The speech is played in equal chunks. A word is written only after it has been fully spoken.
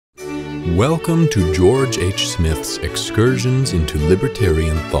Welcome to George H. Smith's Excursions into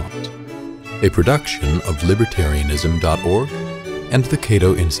Libertarian Thought, a production of Libertarianism.org and the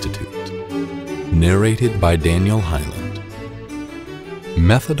Cato Institute. Narrated by Daniel Hyland.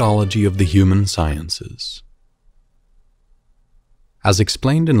 Methodology of the Human Sciences. As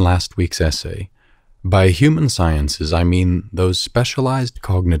explained in last week's essay, by human sciences I mean those specialized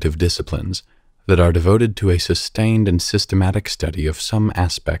cognitive disciplines that are devoted to a sustained and systematic study of some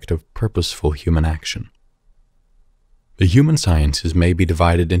aspect of purposeful human action. The human sciences may be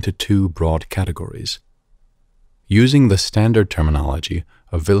divided into two broad categories. Using the standard terminology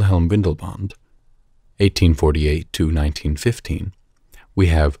of Wilhelm Windelband, 1848 to 1915, we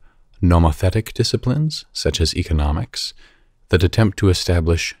have nomothetic disciplines, such as economics, that attempt to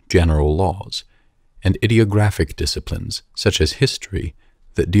establish general laws, and ideographic disciplines, such as history,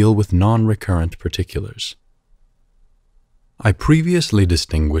 that deal with non-recurrent particulars. I previously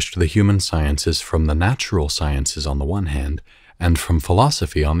distinguished the human sciences from the natural sciences on the one hand, and from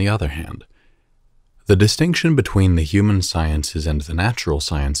philosophy on the other hand. The distinction between the human sciences and the natural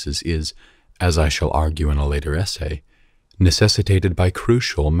sciences is, as I shall argue in a later essay, necessitated by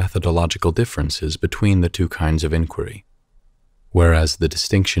crucial methodological differences between the two kinds of inquiry, whereas the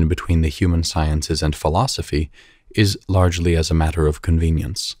distinction between the human sciences and philosophy is largely as a matter of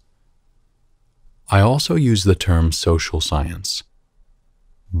convenience. I also use the term social science.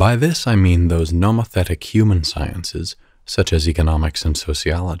 By this I mean those nomothetic human sciences, such as economics and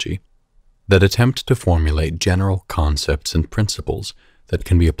sociology, that attempt to formulate general concepts and principles that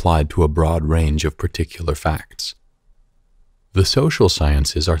can be applied to a broad range of particular facts. The social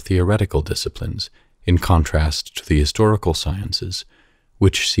sciences are theoretical disciplines, in contrast to the historical sciences,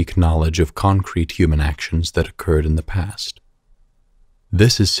 which seek knowledge of concrete human actions that occurred in the past.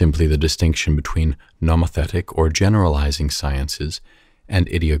 This is simply the distinction between nomothetic or generalizing sciences and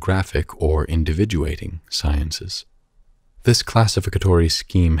ideographic or individuating sciences. This classificatory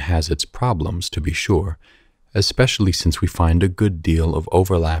scheme has its problems, to be sure, especially since we find a good deal of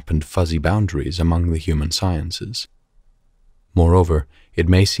overlap and fuzzy boundaries among the human sciences. Moreover, it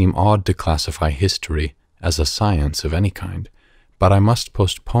may seem odd to classify history as a science of any kind, but I must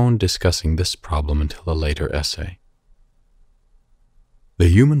postpone discussing this problem until a later essay. The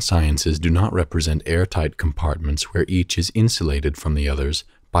human sciences do not represent airtight compartments where each is insulated from the others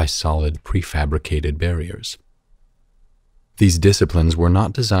by solid prefabricated barriers. These disciplines were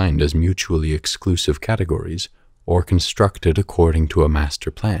not designed as mutually exclusive categories or constructed according to a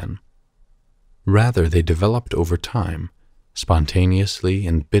master plan. Rather, they developed over time, spontaneously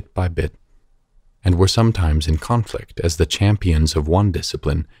and bit by bit, and were sometimes in conflict as the champions of one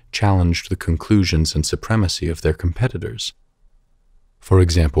discipline challenged the conclusions and supremacy of their competitors. For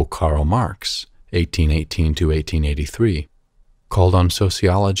example, Karl Marx, 1818 to 1883, called on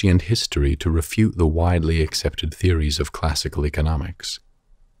sociology and history to refute the widely accepted theories of classical economics.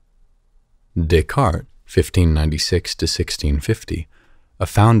 Descartes, 1596 to 1650, a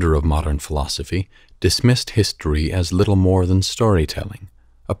founder of modern philosophy, dismissed history as little more than storytelling,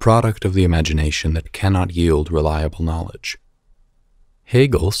 a product of the imagination that cannot yield reliable knowledge.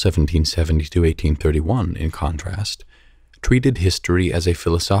 Hegel, 1770 to 1831, in contrast, treated history as a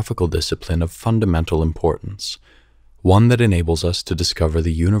philosophical discipline of fundamental importance, one that enables us to discover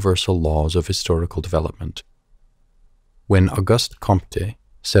the universal laws of historical development. When Auguste Comte,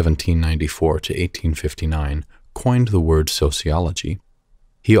 1794 to 1859, coined the word sociology,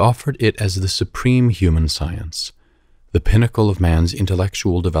 he offered it as the supreme human science, the pinnacle of man's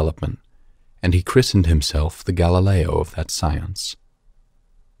intellectual development, and he christened himself the Galileo of that science.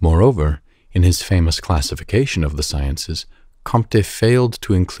 Moreover, in his famous classification of the sciences, Comte failed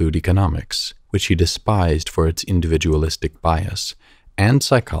to include economics, which he despised for its individualistic bias, and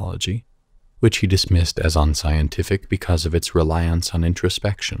psychology, which he dismissed as unscientific because of its reliance on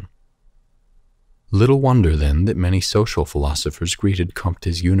introspection. Little wonder, then, that many social philosophers greeted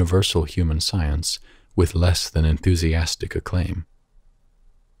Comte's universal human science with less than enthusiastic acclaim.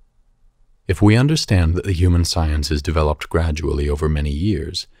 If we understand that the human sciences developed gradually over many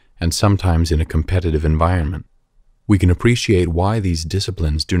years, and sometimes in a competitive environment, we can appreciate why these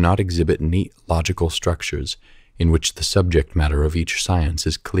disciplines do not exhibit neat logical structures in which the subject matter of each science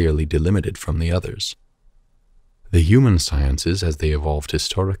is clearly delimited from the others. The human sciences, as they evolved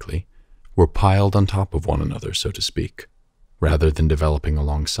historically, were piled on top of one another, so to speak, rather than developing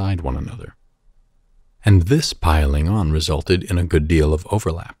alongside one another. And this piling on resulted in a good deal of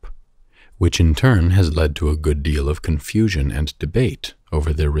overlap, which in turn has led to a good deal of confusion and debate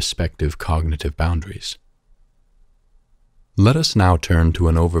over their respective cognitive boundaries. Let us now turn to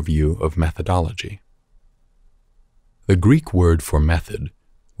an overview of methodology. The Greek word for method,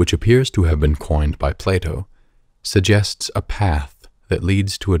 which appears to have been coined by Plato, suggests a path that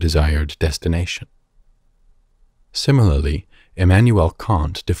leads to a desired destination. Similarly, Immanuel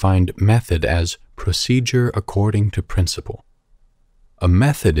Kant defined method as procedure according to principle. A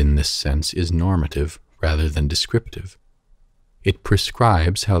method in this sense is normative rather than descriptive. It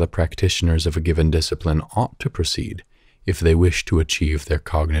prescribes how the practitioners of a given discipline ought to proceed if they wish to achieve their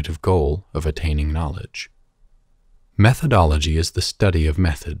cognitive goal of attaining knowledge. Methodology is the study of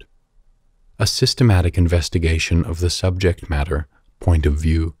method, a systematic investigation of the subject matter, point of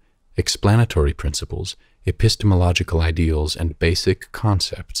view, explanatory principles, epistemological ideals, and basic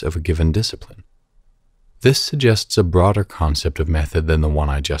concepts of a given discipline. This suggests a broader concept of method than the one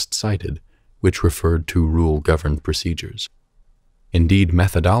I just cited, which referred to rule-governed procedures. Indeed,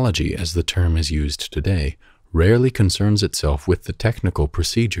 methodology, as the term is used today, rarely concerns itself with the technical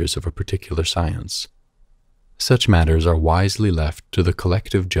procedures of a particular science. Such matters are wisely left to the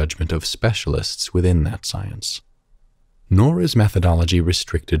collective judgment of specialists within that science. Nor is methodology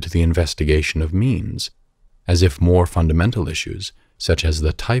restricted to the investigation of means, as if more fundamental issues, such as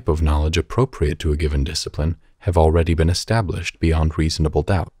the type of knowledge appropriate to a given discipline, have already been established beyond reasonable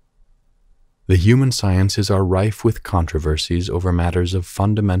doubt. The human sciences are rife with controversies over matters of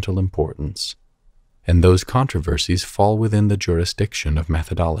fundamental importance, and those controversies fall within the jurisdiction of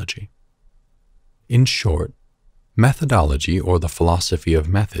methodology. In short, methodology, or the philosophy of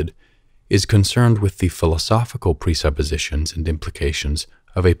method, is concerned with the philosophical presuppositions and implications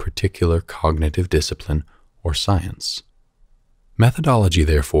of a particular cognitive discipline or science. Methodology,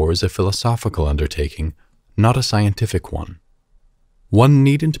 therefore, is a philosophical undertaking, not a scientific one. One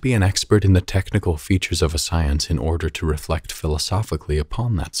needn't be an expert in the technical features of a science in order to reflect philosophically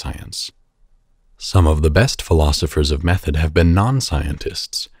upon that science. Some of the best philosophers of method have been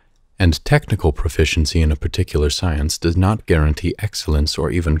non-scientists, and technical proficiency in a particular science does not guarantee excellence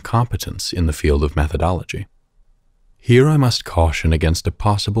or even competence in the field of methodology. Here I must caution against a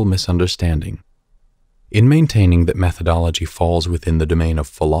possible misunderstanding. In maintaining that methodology falls within the domain of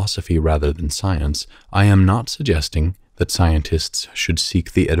philosophy rather than science, I am not suggesting that scientists should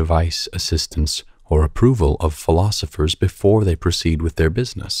seek the advice, assistance, or approval of philosophers before they proceed with their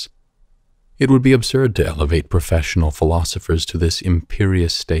business. It would be absurd to elevate professional philosophers to this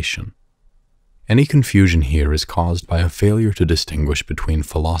imperious station. Any confusion here is caused by a failure to distinguish between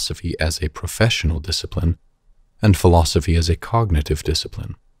philosophy as a professional discipline and philosophy as a cognitive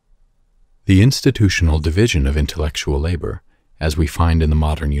discipline. The institutional division of intellectual labor, as we find in the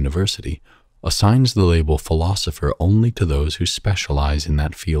modern university, assigns the label philosopher only to those who specialize in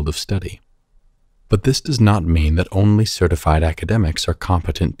that field of study. But this does not mean that only certified academics are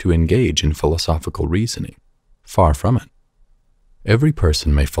competent to engage in philosophical reasoning. Far from it. Every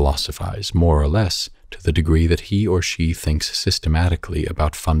person may philosophize, more or less, to the degree that he or she thinks systematically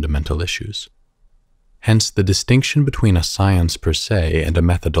about fundamental issues. Hence, the distinction between a science per se and a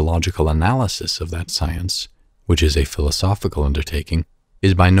methodological analysis of that science, which is a philosophical undertaking,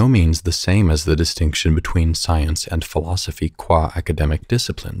 is by no means the same as the distinction between science and philosophy qua academic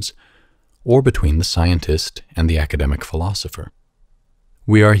disciplines, or between the scientist and the academic philosopher.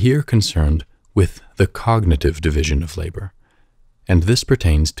 We are here concerned with the cognitive division of labor, and this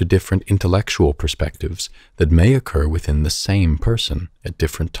pertains to different intellectual perspectives that may occur within the same person at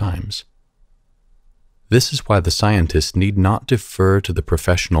different times. This is why the scientist need not defer to the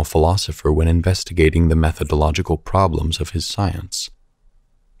professional philosopher when investigating the methodological problems of his science.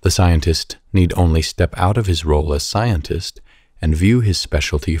 The scientist need only step out of his role as scientist and view his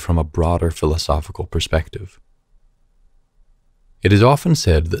specialty from a broader philosophical perspective. It is often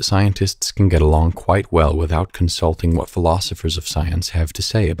said that scientists can get along quite well without consulting what philosophers of science have to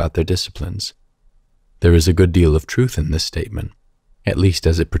say about their disciplines. There is a good deal of truth in this statement, at least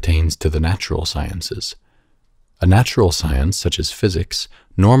as it pertains to the natural sciences. A natural science, such as physics,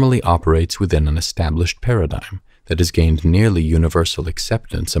 normally operates within an established paradigm that has gained nearly universal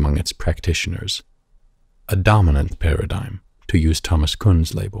acceptance among its practitioners. A dominant paradigm, to use Thomas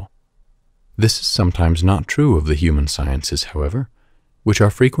Kuhn's label. This is sometimes not true of the human sciences, however, which are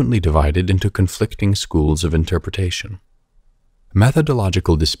frequently divided into conflicting schools of interpretation.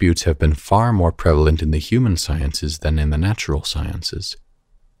 Methodological disputes have been far more prevalent in the human sciences than in the natural sciences.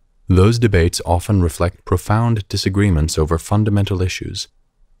 Those debates often reflect profound disagreements over fundamental issues,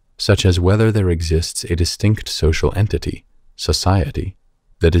 such as whether there exists a distinct social entity, society,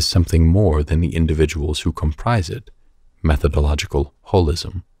 that is something more than the individuals who comprise it, methodological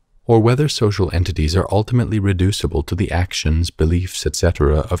holism, or whether social entities are ultimately reducible to the actions, beliefs,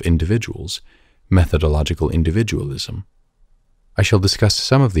 etc. of individuals, methodological individualism. I shall discuss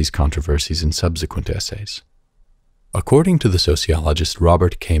some of these controversies in subsequent essays. According to the sociologist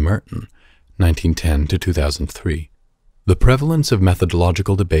Robert K. Merton, 1910 to 2003, the prevalence of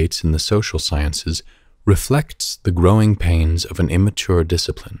methodological debates in the social sciences reflects the growing pains of an immature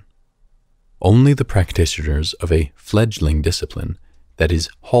discipline. Only the practitioners of a fledgling discipline that is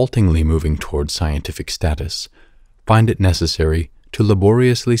haltingly moving toward scientific status find it necessary to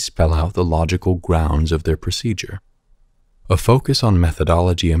laboriously spell out the logical grounds of their procedure. A focus on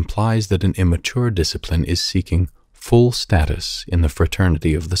methodology implies that an immature discipline is seeking full status in the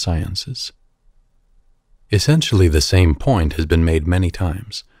fraternity of the sciences. Essentially the same point has been made many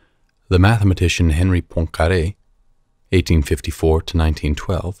times. The mathematician Henri Poincaré, 1854 to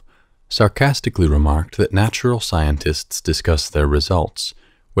 1912, sarcastically remarked that natural scientists discuss their results,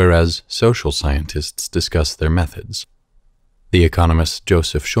 whereas social scientists discuss their methods. The economist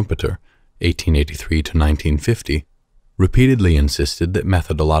Joseph Schumpeter, 1883 to 1950, repeatedly insisted that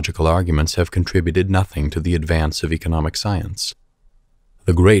methodological arguments have contributed nothing to the advance of economic science.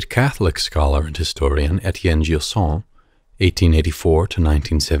 The great Catholic scholar and historian Étienne Gilson, 1884 to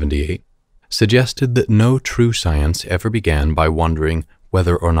 1978, suggested that no true science ever began by wondering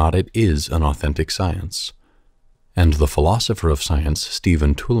whether or not it is an authentic science. And the philosopher of science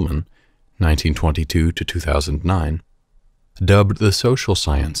Stephen Toulmin, 1922 to 2009, dubbed the social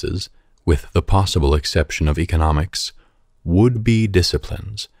sciences, with the possible exception of economics, would-be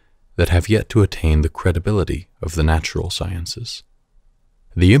disciplines that have yet to attain the credibility of the natural sciences.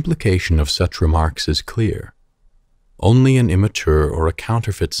 The implication of such remarks is clear. Only an immature or a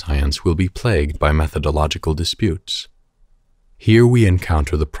counterfeit science will be plagued by methodological disputes. Here we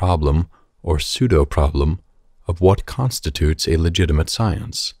encounter the problem, or pseudo-problem, of what constitutes a legitimate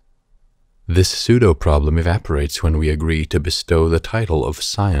science. This pseudo-problem evaporates when we agree to bestow the title of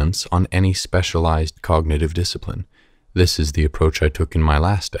science on any specialized cognitive discipline. This is the approach I took in my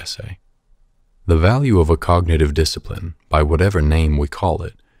last essay. The value of a cognitive discipline, by whatever name we call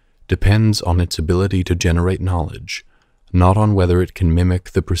it, depends on its ability to generate knowledge, not on whether it can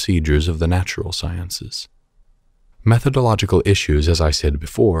mimic the procedures of the natural sciences. Methodological issues, as I said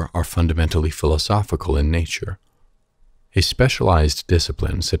before, are fundamentally philosophical in nature. A specialized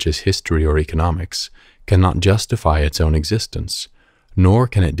discipline, such as history or economics, cannot justify its own existence, nor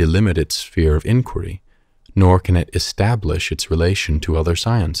can it delimit its sphere of inquiry, nor can it establish its relation to other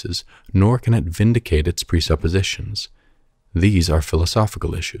sciences, nor can it vindicate its presuppositions. These are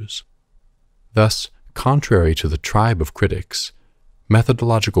philosophical issues. Thus, contrary to the tribe of critics,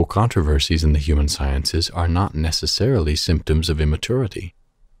 methodological controversies in the human sciences are not necessarily symptoms of immaturity.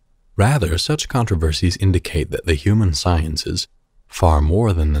 Rather, such controversies indicate that the human sciences, far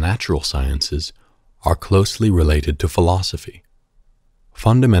more than the natural sciences, are closely related to philosophy.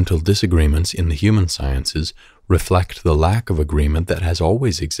 Fundamental disagreements in the human sciences reflect the lack of agreement that has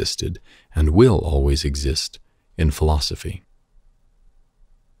always existed and will always exist in philosophy.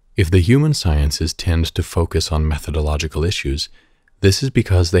 If the human sciences tend to focus on methodological issues, this is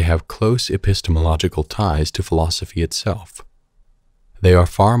because they have close epistemological ties to philosophy itself. They are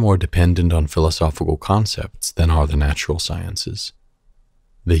far more dependent on philosophical concepts than are the natural sciences.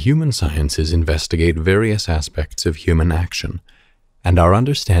 The human sciences investigate various aspects of human action, and our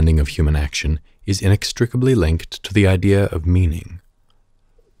understanding of human action is inextricably linked to the idea of meaning.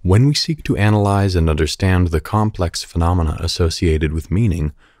 When we seek to analyze and understand the complex phenomena associated with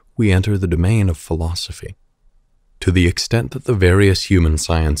meaning, we enter the domain of philosophy. To the extent that the various human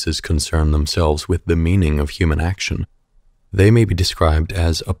sciences concern themselves with the meaning of human action, they may be described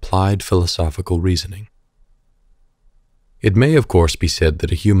as applied philosophical reasoning. It may, of course, be said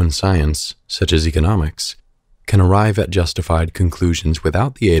that a human science, such as economics, can arrive at justified conclusions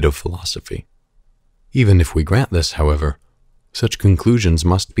without the aid of philosophy. Even if we grant this, however, such conclusions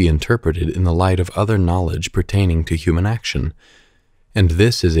must be interpreted in the light of other knowledge pertaining to human action, and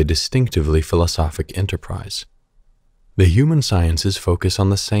this is a distinctively philosophic enterprise. The human sciences focus on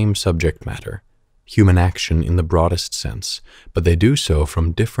the same subject matter, human action in the broadest sense, but they do so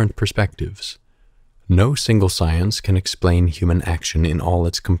from different perspectives. No single science can explain human action in all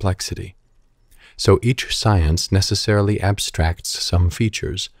its complexity. So each science necessarily abstracts some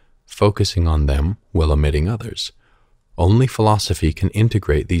features, focusing on them while omitting others. Only philosophy can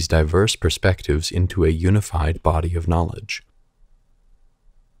integrate these diverse perspectives into a unified body of knowledge.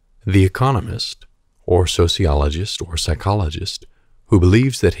 The economist, or sociologist or psychologist, who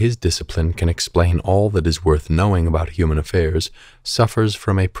believes that his discipline can explain all that is worth knowing about human affairs, suffers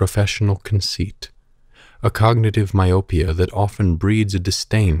from a professional conceit, a cognitive myopia that often breeds a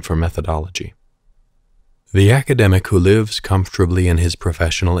disdain for methodology. The academic who lives comfortably in his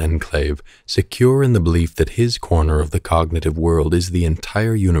professional enclave, secure in the belief that his corner of the cognitive world is the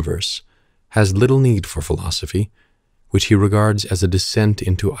entire universe, has little need for philosophy, which he regards as a descent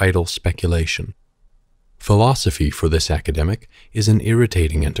into idle speculation. Philosophy for this academic is an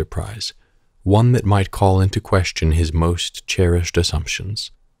irritating enterprise, one that might call into question his most cherished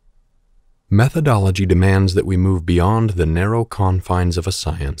assumptions. Methodology demands that we move beyond the narrow confines of a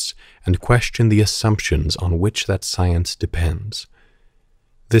science and question the assumptions on which that science depends.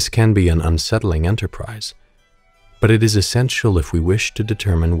 This can be an unsettling enterprise, but it is essential if we wish to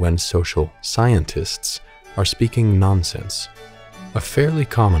determine when social scientists are speaking nonsense, a fairly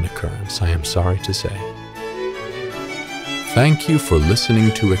common occurrence, I am sorry to say. Thank you for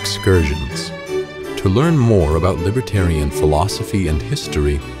listening to Excursions. To learn more about libertarian philosophy and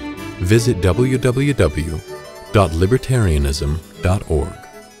history, visit www.libertarianism.org.